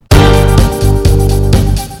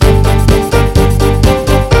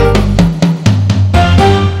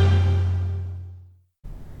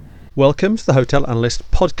Welcome to the Hotel Analyst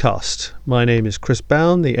podcast. My name is Chris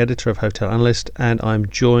Bown, the editor of Hotel Analyst, and I'm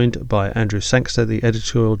joined by Andrew Sangster, the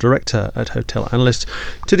editorial director at Hotel Analyst,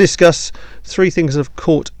 to discuss three things that have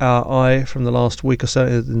caught our eye from the last week or so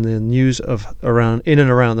in the news in and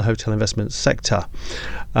around the hotel investment sector.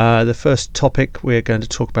 The first topic we're going to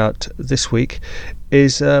talk about this week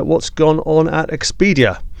is what's gone on at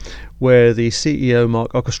Expedia, where the CEO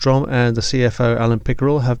Mark Okerstrom and the CFO Alan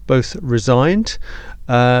Pickerell have both resigned.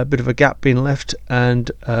 A bit of a gap being left,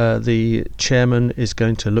 and the chairman is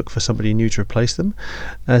going to look for somebody new to replace them,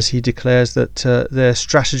 as he declares that their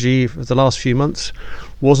strategy for the last few months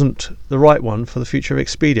wasn't the right one for the future of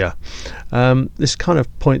Expedia. This kind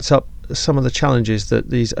of points up some of the challenges that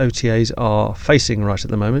these OTAs are facing right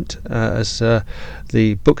at the moment, as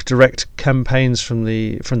the book direct campaigns from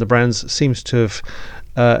the brands seems to have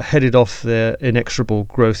headed off their inexorable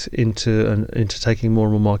growth into taking more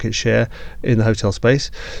and more market share in the hotel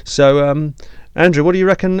space. So, Andrew, what do you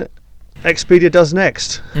reckon Expedia does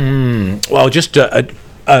next? Well, just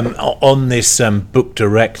on this book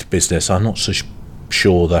direct business, I'm not so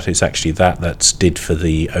sure that it's actually that's did for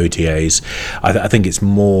the OTAs. I think it's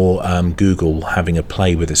more Google having a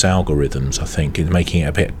play with its algorithms. I think in making it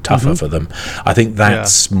a bit tougher for them. I think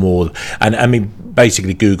that's more. And I mean,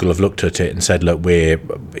 basically, Google have looked at it and said, "Look, we're,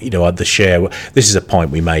 the share." This is a point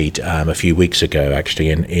we made a few weeks ago,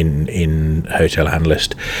 actually, in Hotel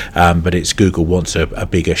Analyst. But it's Google wants a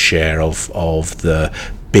bigger share of the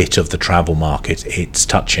bit of the travel market it's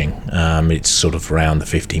touching. It's sort of around the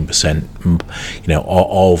 15%,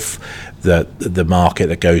 of the market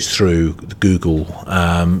that goes through Google.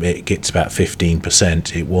 It gets about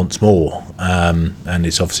 15%. It wants more, and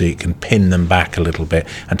it's obviously it can pin them back a little bit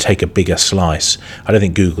and take a bigger slice. I don't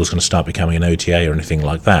think Google's going to start becoming an OTA or anything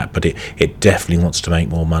like that, but it definitely wants to make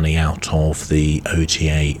more money out of the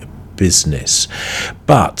OTA business.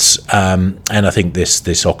 But and I think this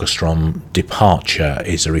Okerstrom departure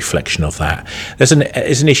is a reflection of that. There's an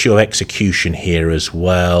issue of execution here as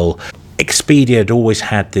well. Expedia had always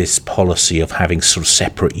had this policy of having sort of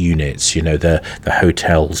separate units. The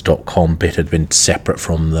hotels.com bit had been separate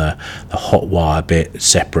from the Hotwire bit,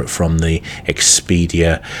 separate from the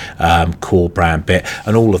Expedia core brand bit,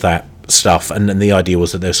 and all of that stuff. And the idea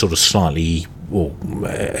was that they're sort of slightly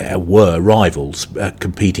were rivals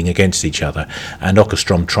competing against each other, and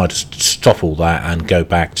Okerstrom tried to stop all that and go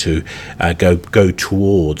back to go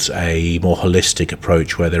towards a more holistic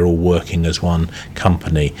approach where they're all working as one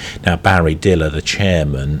company. Now, Barry Diller, the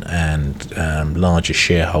chairman and largest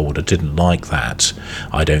shareholder, didn't like that,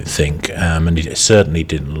 I don't think, and he certainly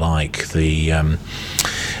didn't like the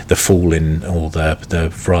fall in or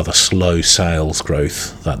the rather slow sales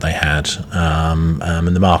growth that they had,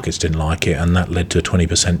 and the markets didn't like it, and that led to a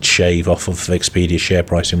 20% shave off of Expedia share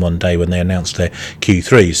price in one day when they announced their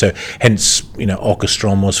Q3. So hence,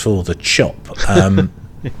 Okerstrom was for the chop.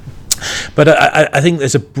 But I think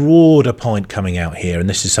there's a broader point coming out here, and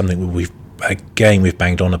this is something we've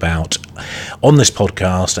banged on about on this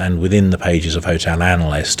podcast and within the pages of Hotel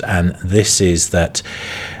Analyst, and this is that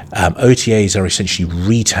OTAs are essentially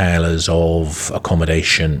retailers of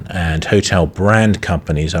accommodation, and hotel brand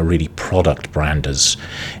companies are really product branders.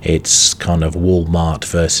 It's kind of Walmart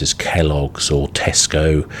versus Kellogg's, or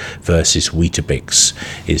Tesco versus Weetabix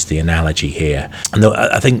is the analogy here. And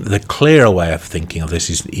I think the clearer way of thinking of this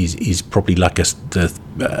is probably like a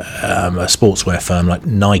sportswear firm like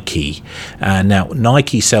Nike. Now,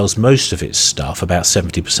 Nike sells most of its stuff, about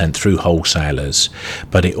 70%, through wholesalers,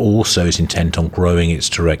 but it also is intent on growing its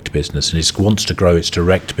direct business, and it wants to grow its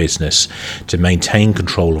direct business to maintain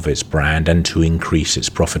control of its brand and to increase its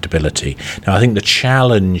profitability. Now, I think the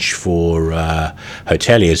challenge for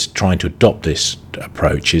hoteliers trying to adopt this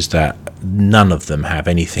approach is that none of them have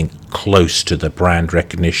anything close to the brand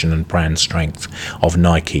recognition and brand strength of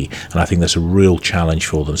Nike, and I think that's a real challenge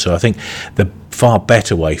for them. So I think the far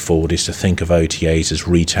better way forward is to think of OTAs as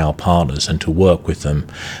retail partners and to work with them.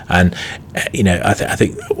 And I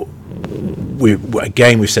think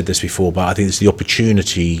we've said this before, but I think it's the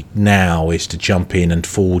opportunity now is to jump in and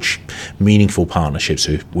forge meaningful partnerships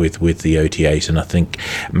with the OTAs, and I think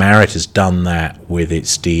Marriott has done that with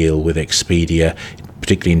its deal with Expedia,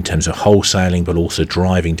 particularly in terms of wholesaling, but also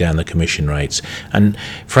driving down the commission rates. And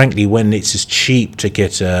frankly, when it's as cheap to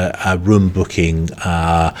get a room booking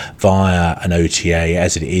via an OTA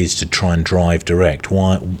as it is to try and drive direct,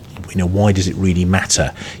 why does it really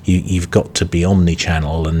matter? You've got to be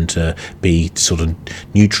omni-channel and be sort of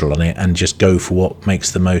neutral on it and just go for what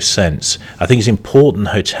makes the most sense. I think it's important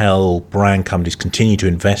hotel brand companies continue to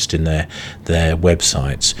invest in their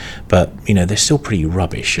websites, but they're still pretty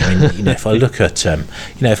rubbish. I mean, if I look at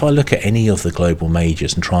if I look at any of the global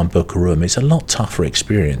majors and try and book a room, it's a lot tougher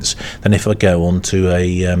experience than if I go on to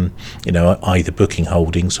a either Booking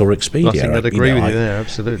Holdings or Expedia. I think I'd agree with you there,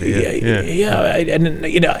 absolutely. And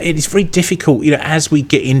it's very difficult. As we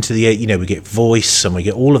get into we get voice and we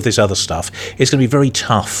get all of this other stuff. It's going to be very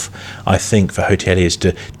tough, I think, for hoteliers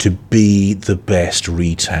to be the best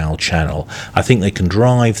retail channel. I think they can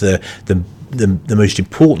drive the most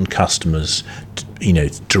important customers,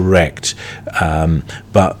 direct,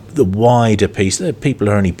 but the wider piece, the people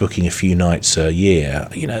are only booking a few nights a year.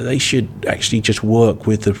 They should actually just work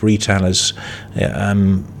with the retailers,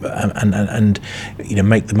 and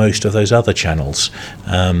make the most of those other channels.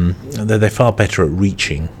 They're far better at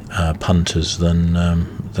reaching punters than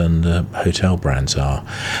the hotel brands are.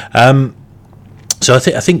 So I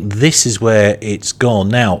think this is where it's gone.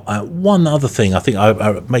 Now, one other thing, I think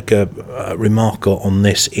I make a remark on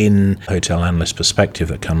this in Hotel Analyst Perspective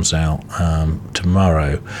that comes out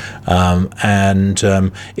tomorrow, and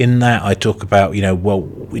in that I talk about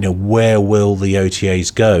where will the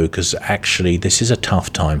OTAs go, because actually this is a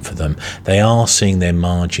tough time for them. They are seeing their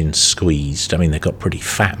margins squeezed. I mean, they've got pretty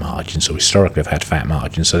fat margins, so historically have had fat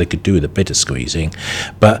margins, so they could do with a bit of squeezing,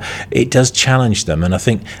 but it does challenge them. And I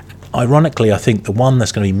think, ironically, I think the one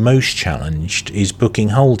that's going to be most challenged is Booking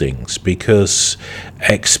Holdings, because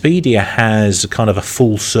Expedia has a kind of a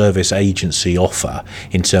full service agency offer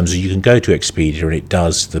in terms of you can go to Expedia and it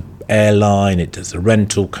does the airline, it does the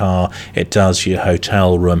rental car, it does your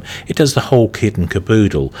hotel room, it does the whole kit and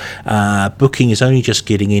caboodle. Booking is only just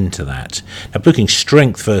getting into that. Now, Booking's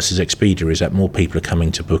strength versus Expedia is that more people are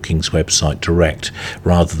coming to Booking's website direct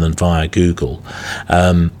rather than via Google.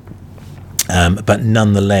 But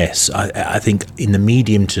nonetheless, I think in the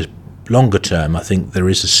medium to longer term, I think there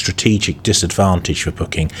is a strategic disadvantage for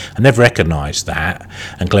Booking. I never recognised that,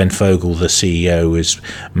 and Glenn Fogel, the CEO, has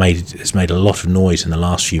made a lot of noise in the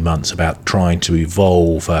last few months about trying to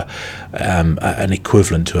evolve an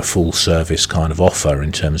equivalent to a full service kind of offer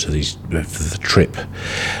in terms of the trip.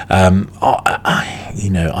 I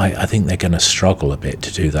think they're going to struggle a bit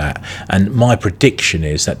to do that. And my prediction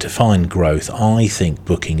is that to find growth, I think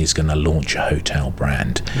Booking is going to launch a hotel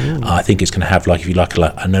brand. I think it's going to have,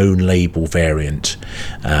 an own label variant.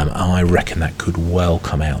 I reckon that could well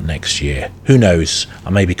come out next year. Who knows? I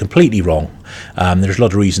may be completely wrong. There's a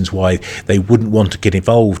lot of reasons why they wouldn't want to get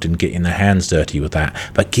involved and getting their hands dirty with that.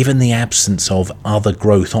 But given the absence of other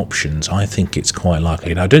growth options, I think it's quite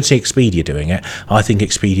likely. Now, I don't see Expedia doing it. I think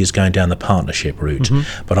Expedia is going down the partnership route,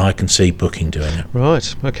 but I can see Booking doing it.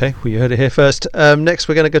 Right. Okay. Well, you heard it here first. Next,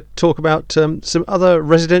 we're going to talk about some other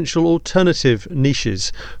residential alternative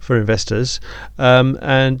niches for investors,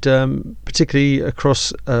 and particularly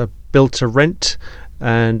across build to rent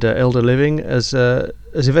and elder living. As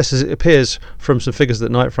investors, it appears from some figures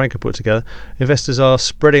that Knight Frank have put together, investors are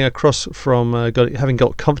spreading across from having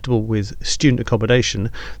got comfortable with student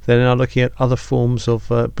accommodation. They're now looking at other forms of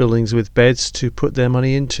buildings with beds to put their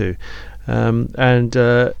money into. And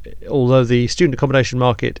although the student accommodation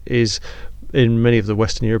market is, in many of the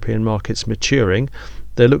Western European markets, maturing,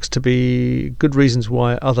 there looks to be good reasons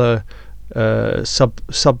why other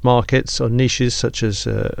sub markets or niches such as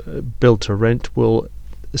build to rent will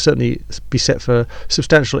certainly be set for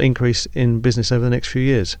substantial increase in business over the next few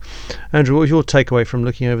years. Andrew, what was your takeaway from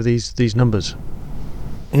looking over these numbers?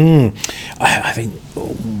 I think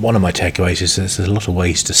one of my takeaways is there's a lot of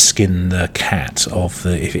ways to skin the cat of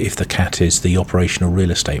if the cat is the operational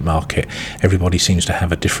real estate market. Everybody seems to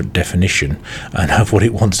have a different definition and of what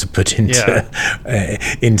it wants to put into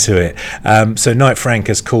it. So Knight Frank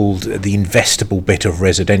has called the investable bit of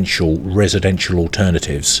residential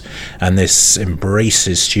alternatives, and this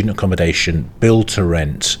embraces student accommodation, build to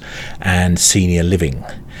rent, and senior living.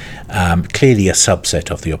 Clearly a subset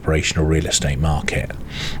of the operational real estate market.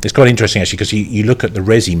 It's quite interesting actually, because you look at the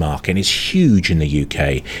resi market and it's huge in the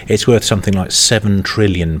UK. It's worth something like £7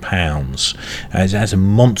 trillion as a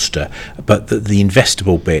monster, but the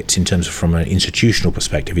investable bit in terms of from an institutional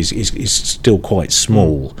perspective is still quite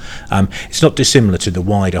small. It's not dissimilar to the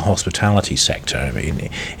wider hospitality sector. I mean,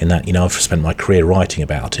 in that, I've spent my career writing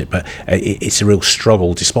about it, but it's a real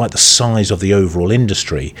struggle despite the size of the overall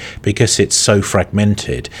industry, because it's so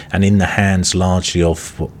fragmented and in the hands largely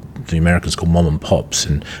of what the Americans call mom and pops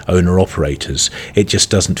and owner operators. It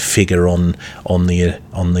just doesn't figure on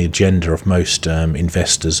the agenda of most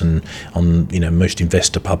investors and on most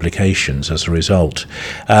investor publications as a result.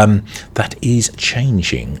 That is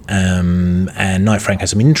changing, and Knight Frank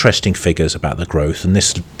has some interesting figures about the growth, and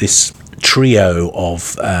this trio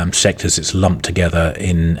of sectors that's lumped together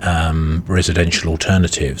in residential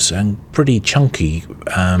alternatives, and pretty chunky,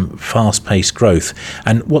 fast-paced growth.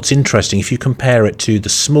 And what's interesting, if you compare it to the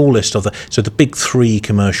smallest of the big three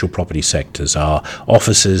commercial property sectors are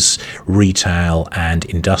offices, retail, and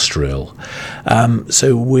industrial.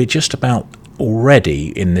 So we're just about already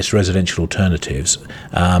in this residential alternatives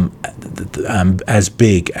as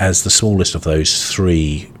big as the smallest of those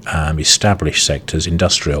three established sectors,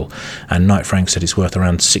 industrial. And Knight Frank said it's worth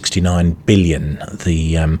around 69 billion,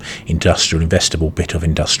 the industrial investable bit of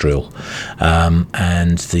industrial,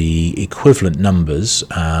 and the equivalent numbers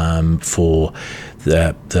for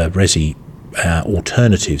the resi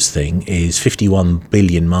alternatives thing is 51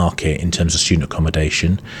 billion market in terms of student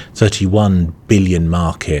accommodation, 31 billion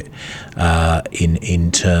market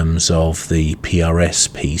in terms of the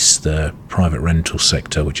PRS piece, the private rental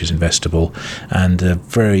sector, which is investable, and a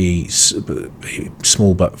very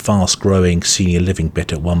small but fast growing senior living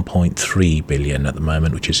bit at 1.3 billion at the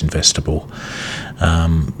moment, which is investable.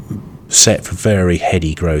 Set for very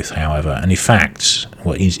heady growth, however. And in fact,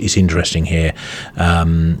 what is interesting here,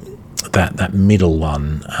 that middle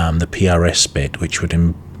one, the PRS bit, which would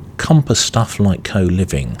encompass stuff like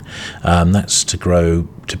co-living, that's to grow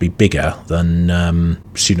to be bigger than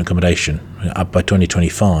student accommodation, up by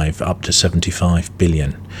 2025, up to 75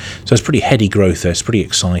 billion. So it's pretty heady growth there. It's pretty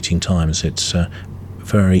exciting times. It's a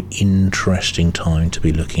very interesting time to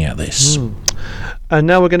be looking at this. And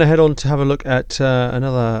now we're going to head on to have a look at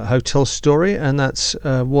another hotel story, and that's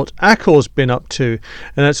what Accor's been up to.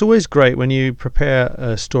 And it's always great when you prepare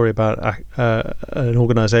a story about an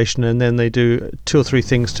organisation and then they do 2 or 3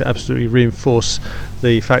 things to absolutely reinforce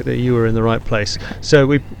the fact that you were in the right place. So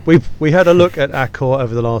we had a look at Accor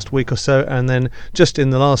over the last week or so, and then just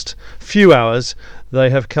in the last few hours they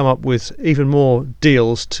have come up with even more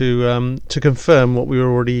deals to confirm what we were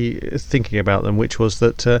already thinking about them, which was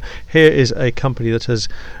that here is a company that has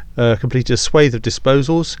completed a swathe of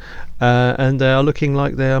disposals, and they are looking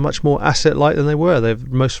like they are much more asset light than they were. They've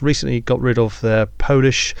most recently got rid of their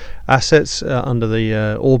Polish assets under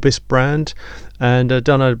the Orbis brand, and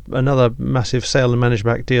done another massive sale and manage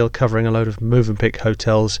back deal covering a load of Mövenpick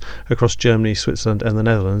hotels across Germany, Switzerland and the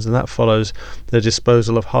Netherlands, and that follows the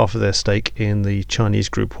disposal of half of their stake in the Chinese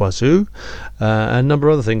group Huazhu, and a number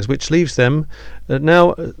of other things, which leaves them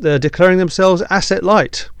now they're declaring themselves asset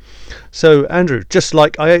light. So, Andrew, just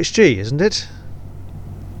like IHG, isn't it?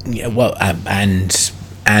 Yeah, well,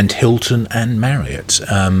 and Hilton and Marriott,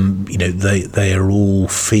 they are all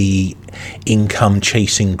fee income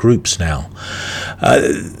chasing groups now.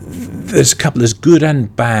 There's good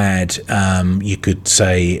and bad, you could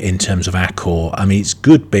say, in terms of Accor. I mean, it's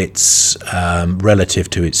good bits relative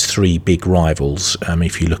to its 3 big rivals.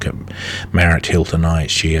 If you look at Marriott, Hilton,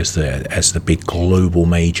 IHG as the big global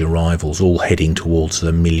major rivals, all heading towards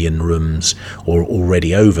the 1 million rooms or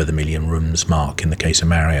already over the 1 million rooms mark in the case of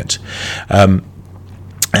Marriott.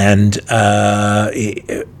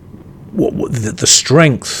 The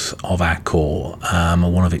strength of Accor,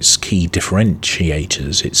 one of its key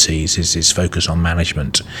differentiators, it sees, is its focus on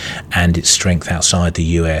management and its strength outside the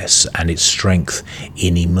US and its strength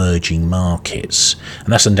in emerging markets.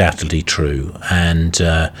 And that's undoubtedly true. And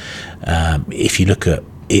if you look at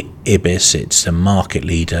Ibis, it's a market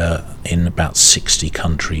leader in about 60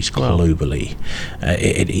 countries globally. Wow.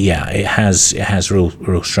 It has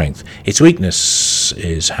real strength. Its weakness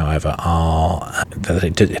is, however, that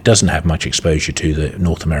it doesn't have much exposure to the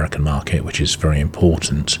North American market, which is very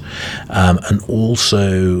important, and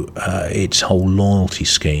also its whole loyalty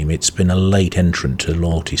scheme. It's been a late entrant to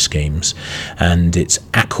loyalty schemes, and its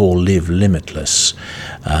Accor Live Limitless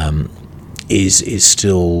is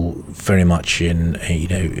still very much in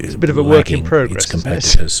it's a bit of a work in progress. Its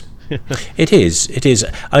competitors. It is.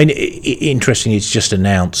 I mean, interesting. It's just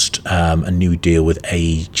announced a new deal with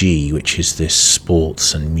AEG, which is this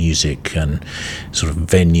sports and music and sort of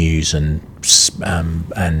venues and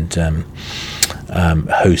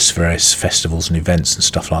hosts various festivals and events and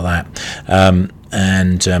stuff like that.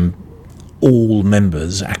 All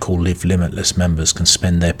members, Accor Live Limitless members, can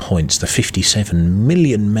spend their points. The 57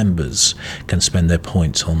 million members can spend their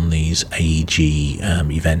points on these AEG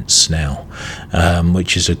events now,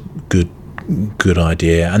 which is a good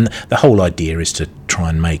idea. And the whole idea is to try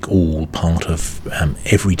and make all part of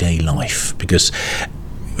everyday life, because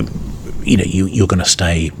you're going to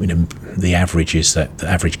stay. The average is that the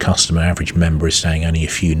average customer, average member, is staying only a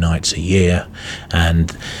few nights a year,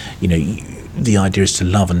 and the idea is to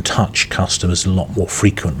love and touch customers a lot more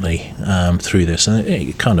frequently through this, and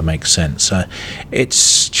it kind of makes sense.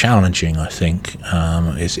 It's challenging, I think.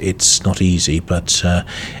 It's not easy, but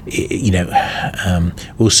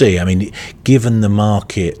we'll see. I mean, given the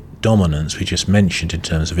market dominance we just mentioned in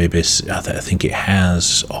terms of Ibis, I think it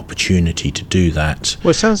has opportunity to do that.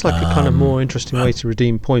 Well, it sounds like a kind of more interesting way to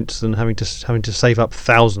redeem points than having to save up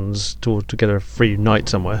thousands to get a free night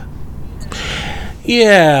somewhere.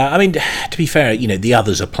 Yeah, I mean, to be fair, the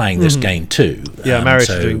others are playing this game too. Yeah,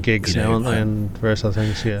 Marriott are doing gigs now, aren't they, and various other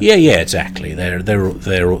things. Yeah, exactly.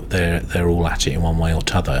 They're all at it in one way or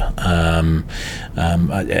t'other. I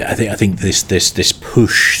think this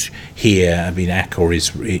push here. I mean, Accor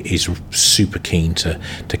is super keen to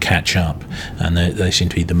catch up, and they seem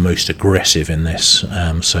to be the most aggressive in this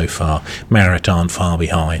so far. Marriott aren't far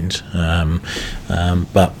behind,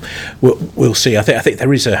 but we'll see. I think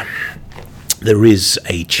there is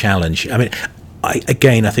a challenge. I mean, I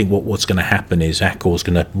think what's going to happen is Accor's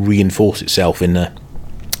going to reinforce itself in the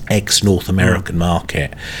ex-North American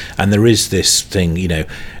market, and there is this thing,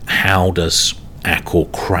 how does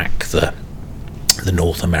Accor crack the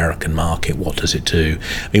North American market? What does it do?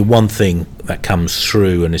 I mean, one thing that comes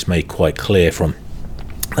through and is made quite clear from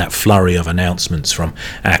that flurry of announcements from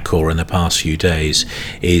Accor in the past few days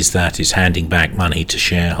is that it's handing back money to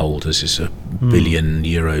shareholders. It's a €1 billion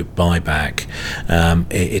buyback.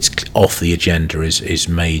 It's off the agenda is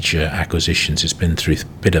major acquisitions. It's been through a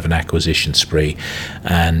bit of an acquisition spree,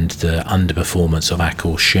 and the underperformance of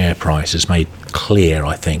Accor's share price has made clear,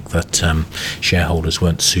 I think, that shareholders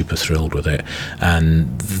weren't super thrilled with it,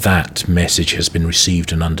 and that message has been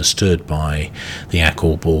received and understood by the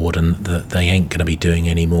Accor board, and that they ain't going to be doing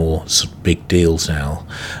any more sort of big deals now.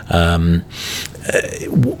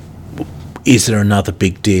 Is there another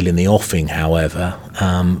big deal in the offing, however?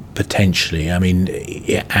 Potentially. I mean,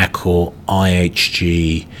 Accor,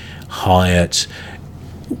 IHG, Hyatt,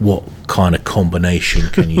 what kind of combination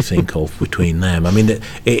can you think of between them? I mean,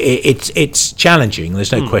 it's challenging.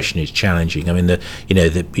 There's no question it's challenging. I mean,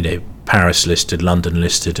 the Paris listed, London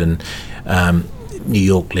listed, and New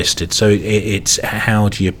York listed. So it's how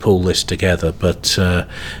do you pull this together? But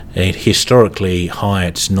historically,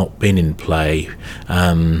 Hyatt's not been in play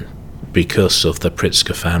because of the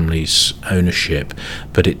Pritzker family's ownership,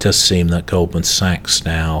 but it does seem that Goldman Sachs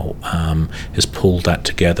now has pulled that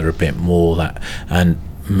together a bit more, and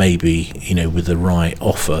maybe with the right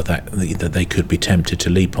offer that they could be tempted to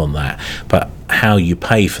leap on that. But how you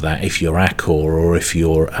pay for that, if you're Accor or if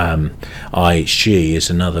you're IHG, is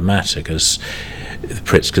another matter, because the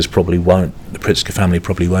Pritzker family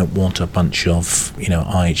probably won't want a bunch of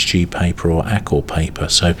IHG paper or Accor paper.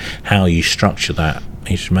 So how you structure that,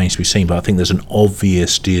 it remains to be seen, but I think there's an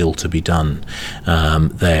obvious deal to be done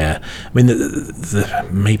there. I mean,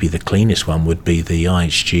 maybe the cleanest one would be the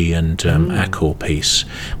IHG and Accor piece,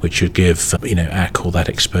 which would give Accor that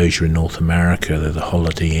exposure in North America, the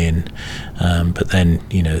Holiday Inn, but then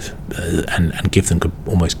and give them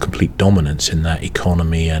almost complete dominance in that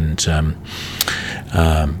economy and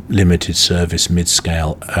limited service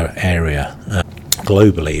mid-scale area.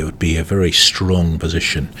 Globally, it would be a very strong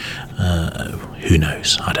position. Who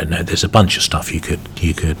knows? I don't know. There's a bunch of stuff you could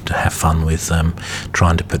have fun with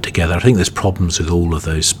trying to put together. I think there's problems with all of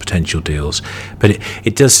those potential deals, but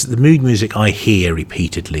it does. The mood music I hear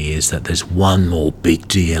repeatedly is that there's one more big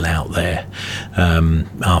deal out there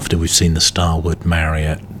after we've seen the Starwood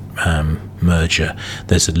Marriott merger.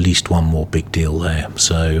 There's at least one more big deal there.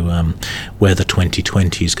 So whether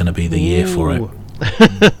 2020 is going to be the year for it.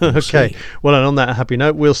 Okay. Well, and on that happy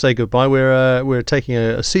note, we'll say goodbye. We're taking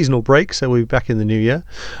a seasonal break, so we'll be back in the new year.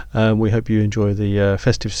 We hope you enjoy the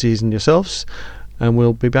festive season yourselves, and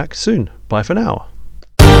we'll be back soon. Bye for now.